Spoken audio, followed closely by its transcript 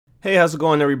Hey, how's it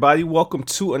going, everybody? Welcome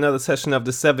to another session of the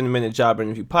 7-Minute Job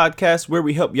Interview Podcast, where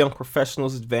we help young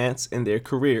professionals advance in their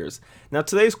careers. Now,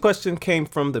 today's question came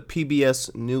from the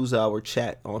PBS NewsHour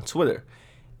chat on Twitter.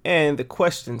 And the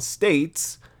question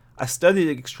states, I studied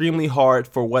extremely hard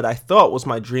for what I thought was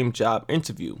my dream job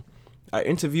interview. I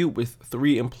interviewed with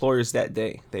 3 employers that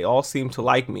day. They all seemed to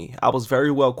like me. I was very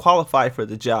well qualified for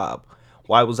the job.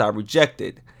 Why was I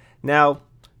rejected? Now,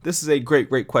 this is a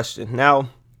great question. Now,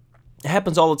 it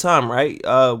happens all the time, right?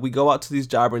 We go out to these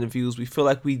job interviews. We feel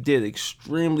like we did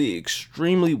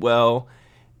extremely well.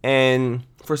 And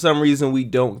for some reason, we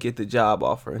don't get the job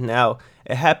offer. Now,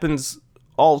 it happens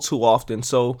all too often.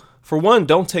 So, for one,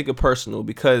 don't take it personal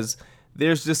because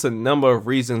there's just a number of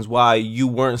reasons why you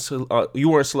weren't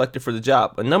selected for the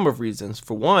job. A number of reasons.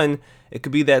 For one, it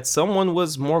could be that someone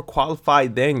was more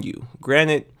qualified than you.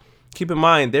 Granted, keep in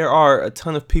mind, there are a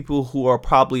ton of people who are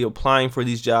probably applying for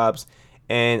these jobs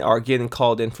and are getting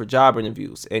called in for job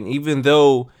interviews. And even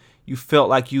though you felt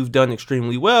like you've done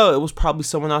extremely well, it was probably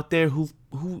someone out there who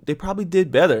they probably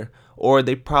did better, or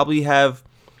they probably have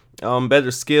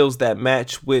better skills that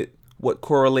match with what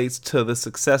correlates to the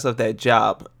success of that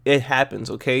job. It happens,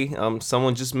 okay?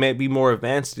 Someone just may be more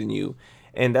advanced than you,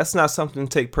 and that's not something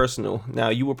to take personal. Now,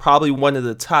 you were probably one of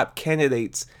the top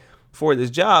candidates for this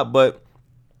job, but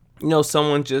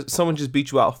someone just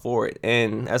beat you out for it.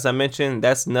 And as I mentioned,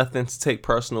 that's nothing to take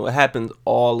personal. It happens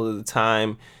all of the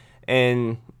time,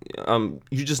 and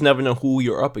you just never know who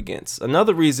you're up against.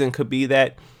 Another reason could be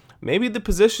that maybe the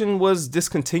position was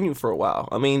discontinued for a while.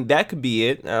 I mean, that could be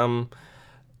it.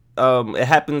 It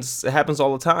happens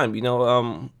all the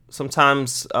time.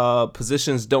 Sometimes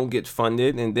positions don't get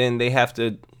funded, and then they have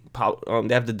to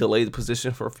delay the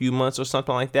position for a few months or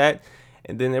something like that.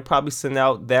 And then they'll probably send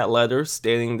out that letter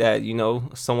stating that,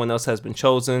 someone else has been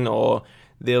chosen, or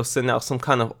they'll send out some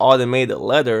kind of automated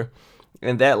letter.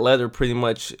 And that letter pretty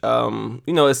much,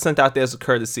 is sent out there as a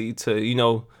courtesy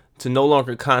to no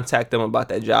longer contact them about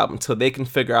that job until they can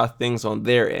figure out things on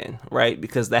their end, right?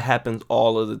 Because that happens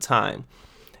all of the time.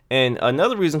 And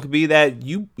another reason could be that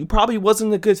you probably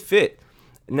wasn't a good fit.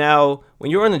 Now, when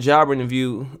you're in a job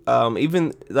interview,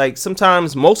 even like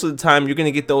sometimes, most of the time, you're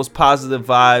going to get those positive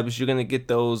vibes. You're going to get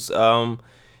those, you're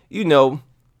going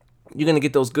to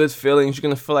get those good feelings. You're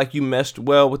going to feel like you meshed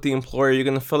well with the employer. You're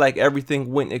going to feel like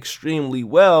everything went extremely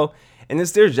well. And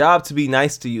it's their job to be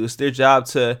nice to you. It's their job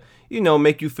to,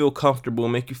 make you feel comfortable,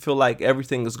 make you feel like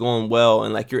everything is going well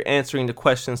and like you're answering the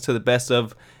questions to the best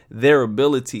of their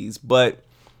abilities. But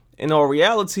in all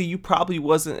reality, you probably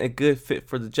wasn't a good fit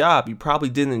for the job. You probably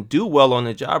didn't do well on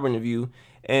the job interview.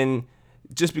 And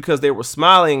just because they were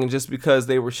smiling and just because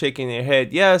they were shaking their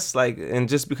head yes, and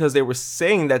just because they were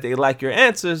saying that they like your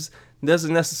answers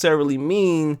doesn't necessarily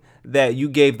mean that you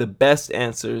gave the best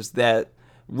answers that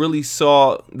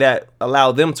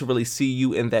allow them to really see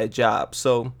you in that job.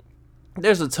 So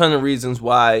there's a ton of reasons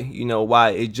why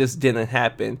it just didn't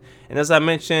happen. And as I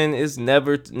mentioned, it's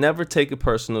never take it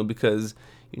personal because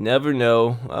you never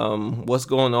know what's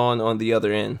going on the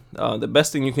other end. The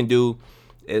best thing you can do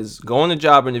is go on a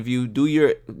job interview, do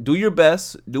your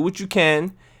best, do what you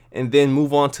can, and then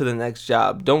move on to the next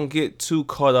job. Don't get too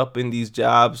caught up in these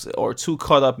jobs or too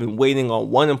caught up in waiting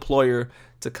on one employer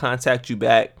to contact you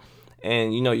back.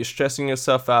 And you're stressing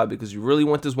yourself out because you really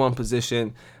want this one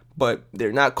position, but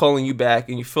they're not calling you back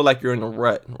and you feel like you're in a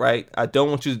rut, right? I don't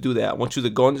want you to do that. I want you to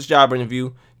go on this job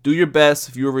interview, do your best.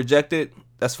 If you're rejected,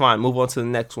 that's fine. Move on to the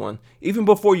next one. Even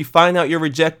before you find out you're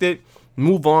rejected,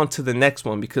 move on to the next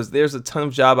one because there's a ton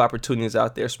of job opportunities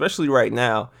out there, especially right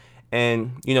now.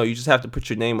 And, you just have to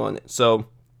put your name on it. So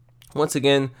once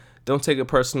again, don't take it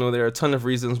personal. There are a ton of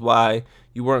reasons why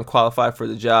you weren't qualified for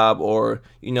the job, or,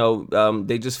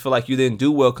 they just feel like you didn't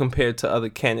do well compared to other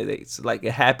candidates. Like,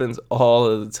 it happens all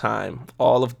of the time.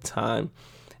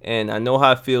 And I know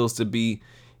how it feels to be,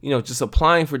 just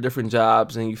applying for different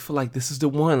jobs and you feel like this is the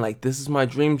one, like this is my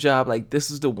dream job, like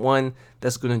this is the one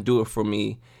that's going to do it for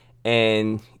me.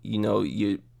 And,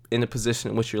 you're in a position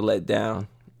in which you're let down.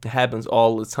 It happens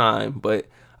all the time, but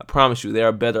I promise you there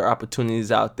are better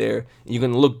opportunities out there. And you're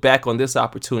going to look back on this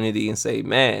opportunity and say,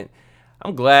 man,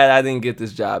 I'm glad I didn't get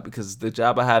this job because the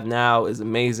job I have now is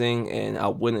amazing and I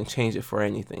wouldn't change it for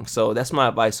anything. So that's my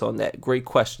advice on that. Great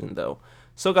question, though.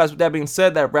 So, guys, with that being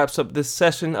said, that wraps up this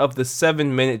session of the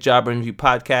 7-Minute Job Interview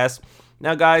Podcast.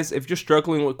 Now, guys, if you're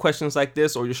struggling with questions like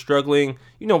this, or you're struggling,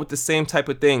 with the same type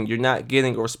of thing, you're not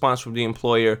getting a response from the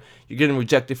employer, you're getting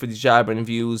rejected for these job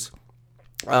interviews,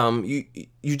 you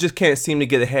just can't seem to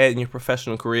get ahead in your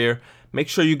professional career, make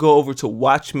sure you go over to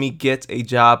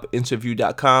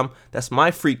watchmegetajobinterview.com. That's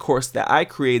my free course that I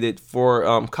created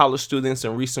for college students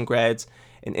and recent grads.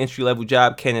 and entry-level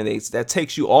job candidates. That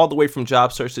takes you all the way from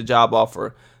job search to job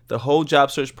offer. The whole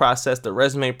job search process, the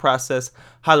resume process,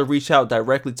 how to reach out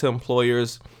directly to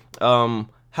employers,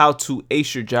 how to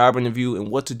ace your job interview, and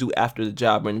what to do after the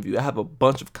job interview. I have a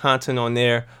bunch of content on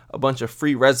there, a bunch of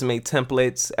free resume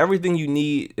templates, everything you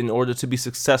need in order to be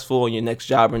successful in your next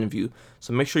job interview.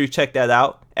 So make sure you check that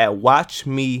out at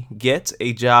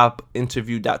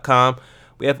watchmegetajobinterview.com.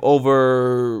 We have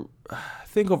over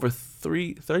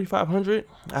 3,500.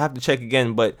 I have to check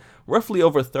again, but roughly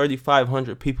over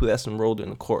 3,500 people that's enrolled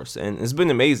in the course, and it's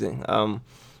been amazing.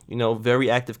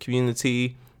 Very active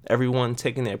community. Everyone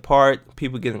taking their part,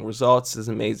 people getting results is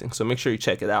amazing. So make sure you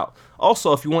check it out.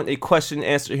 Also, if you want a question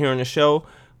answered here on the show,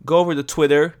 go over to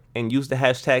Twitter and use the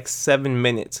hashtag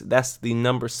 7minute. That's the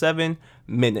number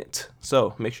 7minute.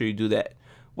 So make sure you do that.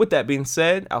 With that being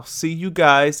said, I'll see you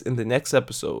guys in the next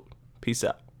episode. Peace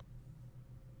out.